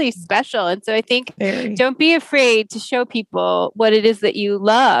that's really special. And so I think don't be afraid to show people what it is that you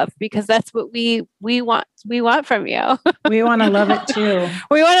love, because that's what we want from you. We want to love it too.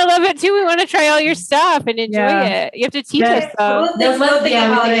 We want to love it too. We want to try all your stuff and enjoy it. You have to teach us.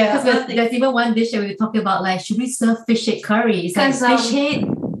 There's even one dish that we were talking about, like, should we serve fish head curry? It's like fish head.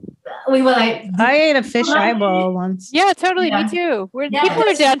 We were like, I ate a fish eyeball once. Yeah, totally. Me too.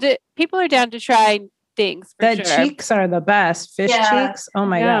 People are down to try things. Cheeks are the best. Fish cheeks. Oh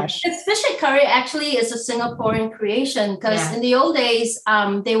my gosh. It's fish head curry actually is a Singaporean creation, because in the old days,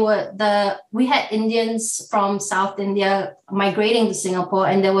 we had Indians from South India migrating to Singapore,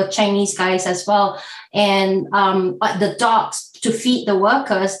 and there were Chinese guys as well. And the docks, to feed the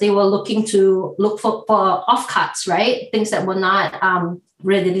workers, they were look for offcuts, right? Things that were not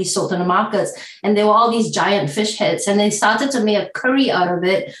readily sold in the markets. And there were all these giant fish heads, and they started to make a curry out of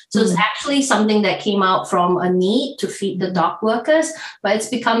it. So it's actually something that came out from a need to feed the dock workers, but it's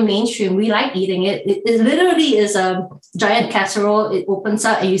become mainstream. We like eating it. It literally is a giant casserole. It opens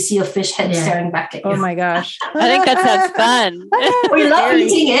up and you see a fish head staring back at you. Oh my gosh. I think that sounds fun. We love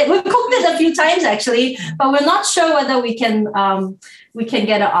eating it. We've cooked it a few times actually, but we're not sure whether we can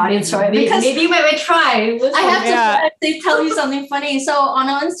get an audience for it. Because maybe when we try. I have to tell you something funny. So on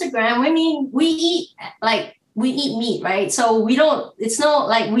our Instagram, we eat meat, right? So it's not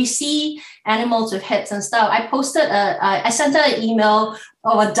like we see animals with heads and stuff. I sent her an email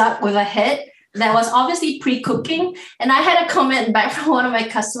of a duck with a head that was obviously pre-cooking. And I had a comment back from one of my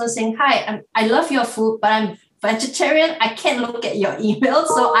customers saying, hi, I love your food, but I'm vegetarian. I can't look at your email,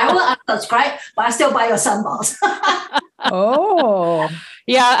 so I will unsubscribe, but I still buy your sambals. Oh,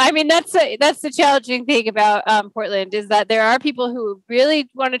 yeah. I mean, that's the challenging thing about Portland, is that there are people who really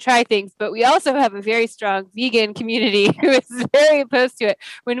want to try things, but we also have a very strong vegan community who is very opposed to it.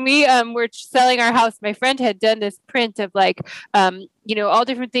 When we were selling our house, my friend had done this print of like all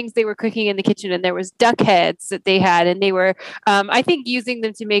different things they were cooking in the kitchen, and there was duck heads that they had, and they were, I think, using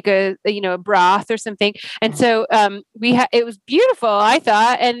them to make a broth or something. And so it was beautiful, I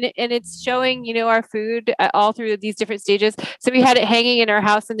thought, and it's showing, our food all through these different stages. So we had it hanging in our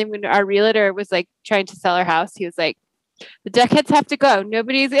house, and then when our realtor was like trying to sell our house, he was like, the duck heads have to go.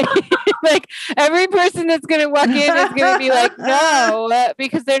 Nobody's like, every person that's going to walk in is going to be like, no,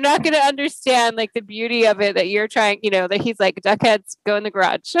 because they're not going to understand like the beauty of it that you're trying, that he's like, duck heads go in the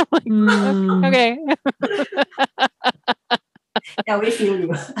garage. I'm like, okay. Yeah, we feel you.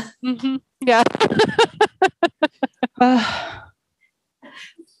 Mm-hmm. Yeah.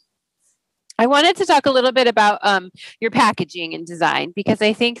 I wanted to talk a little bit about your packaging and design, because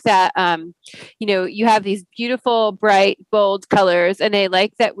I think that, you have these beautiful, bright, bold colors. And I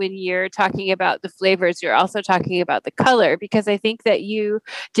like that when you're talking about the flavors, you're also talking about the color, because I think that you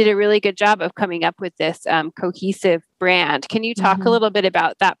did a really good job of coming up with this cohesive brand. Can you talk a little bit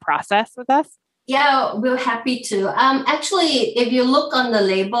about that process with us? Yeah, we're happy to. Actually, if you look on the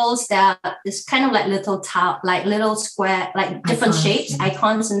labels, there is kind of like little square, like different shapes,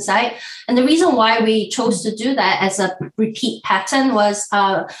 icons inside. And the reason why we chose to do that as a repeat pattern was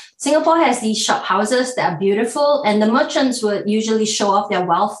Singapore has these shop houses that are beautiful, and the merchants would usually show off their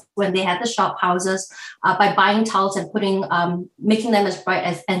wealth when they had the shop houses by buying tiles and making them as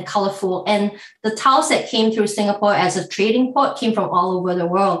bright and colorful. And the tiles that came through Singapore as a trading port came from all over the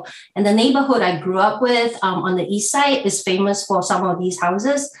world. And the neighborhood I grew up with on the east side is famous for some of these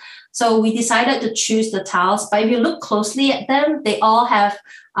houses. So we decided to choose the tiles. But if you look closely at them, they all have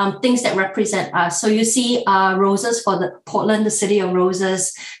things that represent us. So you see roses for the Portland, the city of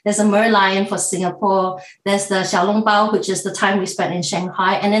roses. There's a merlion for Singapore. There's the xiaolongbao, which is the time we spent in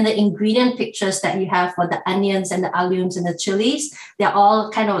Shanghai. And then the ingredient pictures that you have for the onions and the alliums and the chilies, they're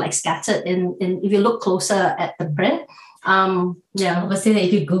all kind of like scattered in if you look closer at the print. I would say that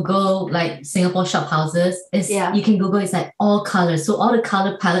if you Google like Singapore shop houses, you can Google, it's like all colors. So all the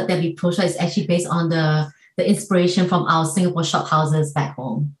color palette that we push is actually based on the inspiration from our Singapore shop houses back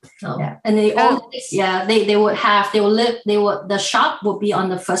home. So and the shop would be on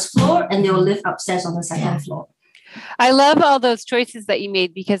the first floor, and they will live upstairs on the second floor. I love all those choices that you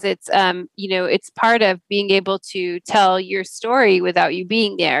made, because it's, it's part of being able to tell your story without you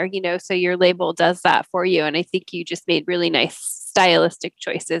being there, so your label does that for you. And I think you just made really nice stylistic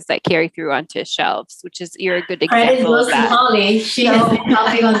choices that carry through onto shelves, which is, you're a good example of that. Holly, she has been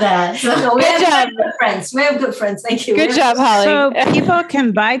helping on that. So we have good friends. We have good friends. Thank you. Good job, Holly. So people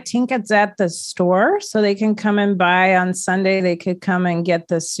can buy tinkets at the store, so they can come and buy on Sunday. They could come and get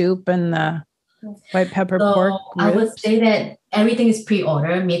the soup and the white pepper pork ribs. I would say that everything is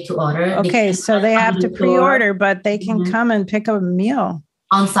pre-order, made to order. Okay, so they have to pre-order, but they can come and pick up a meal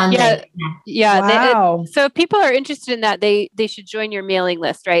on Sunday. Yeah. Wow. So if people are interested in that, they should join your mailing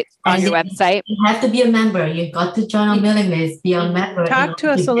list, right? On your website. You have to be a member. You've got to join our mailing list, be a member. Talk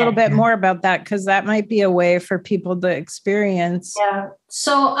to us a little bit more about that, because that might be a way for people to experience. Yeah.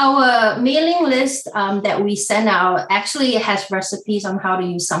 So our mailing list that we send out actually has recipes on how to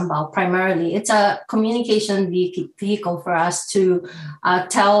use sambal primarily. It's a communication vehicle for us to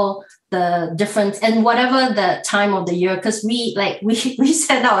tell the difference and whatever the time of the year, because we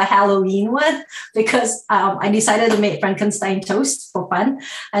sent out a Halloween one because I decided to make Frankenstein toast for fun,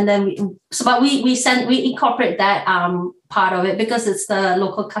 and then we incorporate that part of it because it's the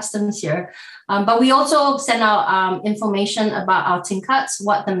local customs here. But we also send out information about our tingkats,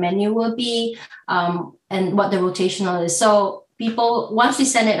 what the menu will be, and what the rotational is. So people, once we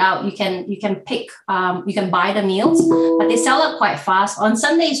send it out, you can pick, you can buy the meals, but they sell it quite fast. On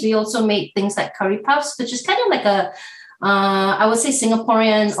Sundays, we also make things like curry puffs, which is kind of like a, I would say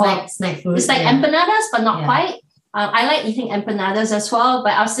Singaporean snack food. It's like empanadas, but not quite. I like eating empanadas as well,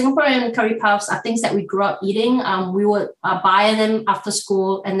 but our Singaporean curry puffs are things that we grew up eating. We would buy them after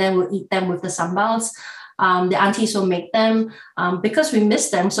school, and then we'll eat them with the sambals. The aunties will make them because we miss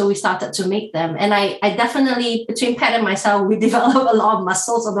them. So we started to make them. And I definitely, between Pat and myself, we developed a lot of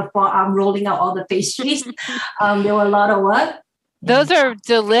muscles on the forearm, rolling out all the pastries. There were a lot of work. Those are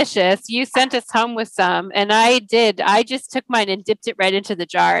delicious. You sent us home with some, and I did. I just took mine and dipped it right into the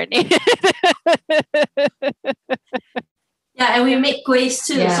jar. Yeah, and we make kuehs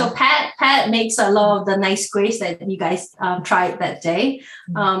too. Yeah. So Pat makes a lot of the nice kuehs that you guys tried that day.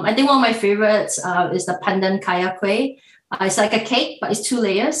 I think one of my favorites is the pandan kaya kueh. It's like a cake, but it's 2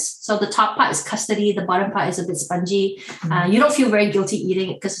 layers. So the top part is custardy, the bottom part is a bit spongy. You don't feel very guilty eating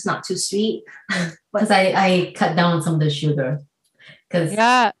it because it's not too sweet. Because I cut down on some of the sugar.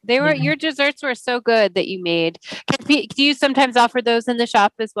 Your desserts were so good that you made. Do you sometimes offer those in the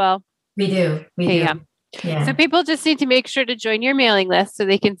shop as well? We do. Yeah. Yeah. So people just need to make sure to join your mailing list so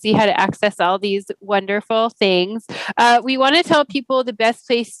they can see how to access all these wonderful things. We want to tell people the best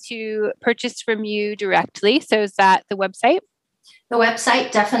place to purchase from you directly. So is that the website? The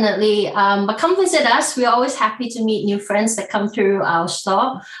website, definitely. But come visit us. We're always happy to meet new friends that come through our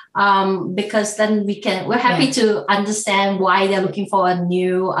store, because then we're happy to understand why they're looking for a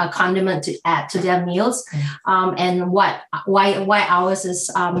new condiment to add to their meals, and why ours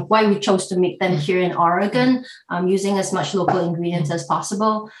is why we chose to make them here in Oregon, using as much local ingredients as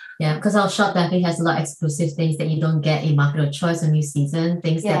possible. Yeah, because our shop definitely has a lot of exclusive things that you don't get in Market of Choice or New Season,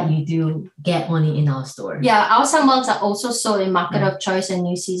 things that you do get only in our store. Yeah, our sambals are also sold in Market of Choice and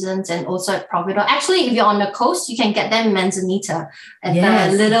New Seasons, and also at Providore. Actually, if you're on the coast, you can get them in Manzanita at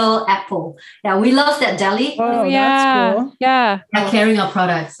the Little Apple. Yeah, we love that deli. Oh, that's cool. Yeah. They're carrying our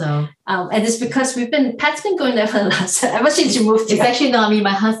products, so. And it's because Pat's been going there for the last, ever since you moved here. It's actually not me. My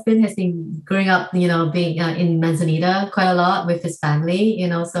husband has been growing up, being in Manzanita quite a lot with his family,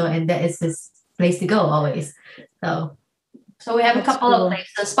 so, and that is his place to go always. So we have a couple of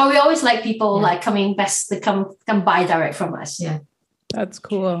places, but we always like people coming best to come buy direct from us. Yeah. That's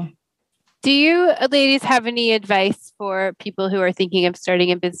cool. Do you ladies have any advice for people who are thinking of starting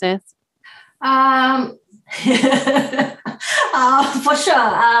a business? For sure.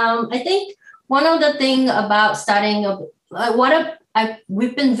 I think one of the things about starting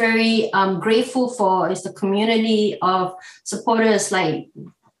we've been very grateful for is the community of supporters like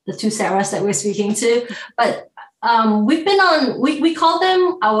the two Sarahs that we're speaking to. But we've been we call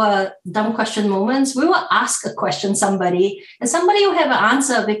them our dumb question moments. We will ask a question somebody, and somebody will have an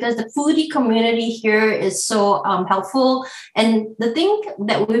answer, because the foodie community here is so helpful. And the thing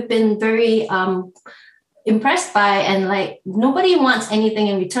that we've been very impressed by, and like nobody wants anything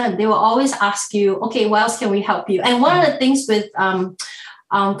in return. They will always ask you, okay, what else can we help you? And one of the things with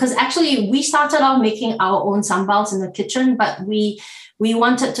because actually we started off making our own sambals in the kitchen, but we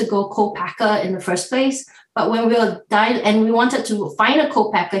wanted to go co-packer in the first place. But when we were and we wanted to find a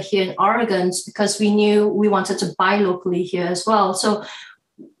co-packer here in Oregon, because we knew we wanted to buy locally here as well. So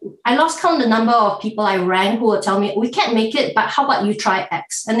I lost count the number of people I rang who would tell me, we can't make it, but how about you try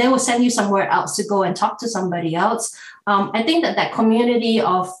X? And they will send you somewhere else to go and talk to somebody else. I think that community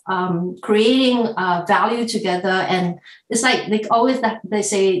of creating value together, and it's like they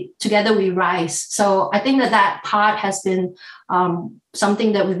say, together we rise. So I think that part has been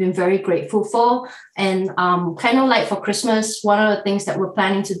something that we've been very grateful for. And kind of like for Christmas, one of the things that we're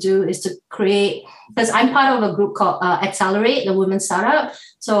planning to do is to create, because I'm part of a group called Accelerate, the women's startup.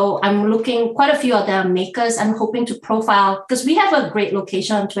 So I'm looking, quite a few of them makers. I'm hoping to profile, because we have a great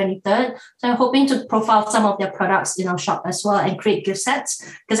location on 23rd. So I'm hoping to profile some of their products in our shop as well and create gift sets.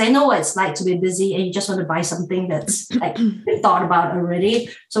 Because I know what it's like to be busy and you just want to buy something that's like been thought about already.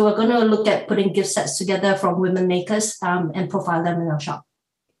 So we're going to look at putting gift sets together from women makers and profile them in our shop.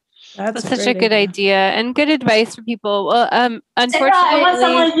 That's such a good idea and good advice for people. Well, unfortunately, Sarah, I want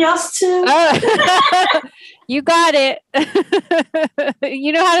someone else too. Oh, you got it.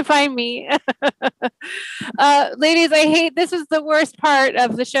 You know how to find me. Ladies, I hate this is the worst part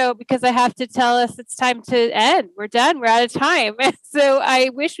of the show, because I have to tell us it's time to end. We're done. We're out of time. So I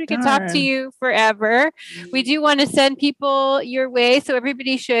wish we could talk to you forever. We do want to send people your way. So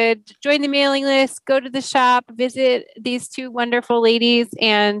everybody should join the mailing list, go to the shop, visit these two wonderful ladies,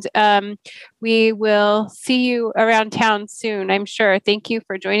 and we will see you around town soon, I'm sure. Thank you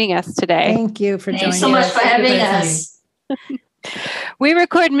for joining us today. Thank you for joining us. Thanks so much for having us. We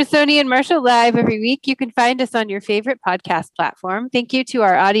record Missoni and Marshall live every week. You can find us on your favorite podcast platform. Thank you to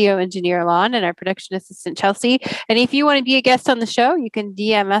our audio engineer, Lon, and our production assistant, Chelsea. And if you want to be a guest on the show, you can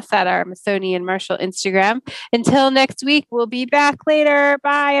DM us at our Missoni and Marshall Instagram. Until next week, we'll be back later.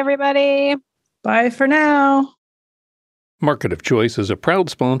 Bye, everybody. Bye for now. Market of Choice is a proud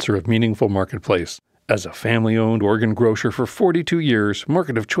sponsor of Meaningful Marketplace. As a family-owned Oregon grocer for 42 years,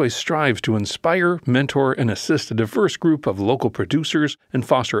 Market of Choice strives to inspire, mentor, and assist a diverse group of local producers and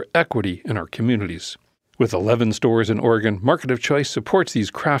foster equity in our communities. With 11 stores in Oregon, Market of Choice supports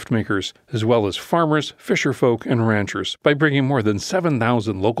these craft makers, as well as farmers, fisherfolk, and ranchers, by bringing more than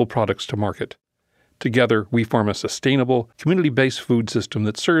 7,000 local products to market. Together, we form a sustainable, community-based food system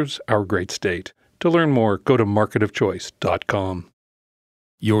that serves our great state. To learn more, go to marketofchoice.com.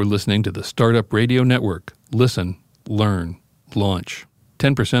 You're listening to the Startup Radio Network. Listen, learn, launch.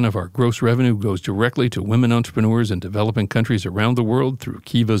 10% of our gross revenue goes directly to women entrepreneurs in developing countries around the world through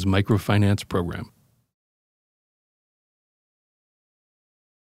Kiva's microfinance program.